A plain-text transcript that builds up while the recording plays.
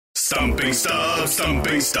Stumping Stubbs,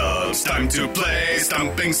 Stumping Stubbs. Time to play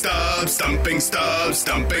Stumping Stubbs, Stumping Stubbs,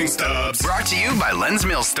 Stumping Stubbs. Brought to you by Len's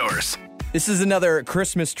Mill Stores. This is another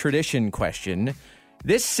Christmas tradition question.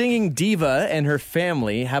 This singing diva and her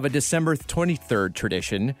family have a December 23rd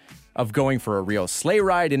tradition of going for a real sleigh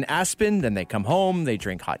ride in Aspen. Then they come home, they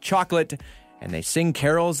drink hot chocolate, and they sing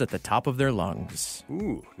carols at the top of their lungs.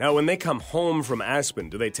 Ooh. Now, when they come home from Aspen,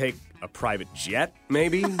 do they take a private jet,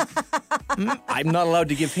 maybe? I'm not allowed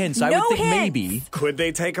to give hints. I No would think hints. maybe. Could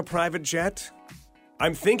they take a private jet?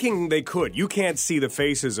 I'm thinking they could. You can't see the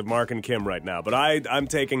faces of Mark and Kim right now, but I'm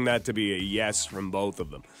taking that to be a yes from both of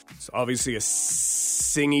them. It's obviously a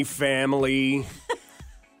singy family.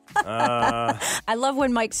 I love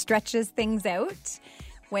when Mike stretches things out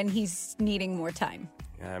when he's needing more time.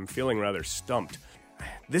 Yeah, I'm feeling rather stumped.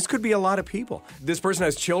 This could be a lot of people. This person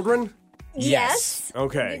has children? Yes.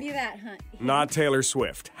 Okay. Give you that, huh? Not Taylor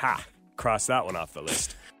Swift. Ha! Cross that one off the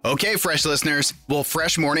list. Okay, Fresh listeners, will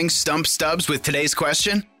Fresh Mornings stump Stubbs with today's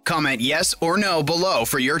question? Comment yes or no below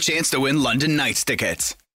for your chance to win London Knights tickets.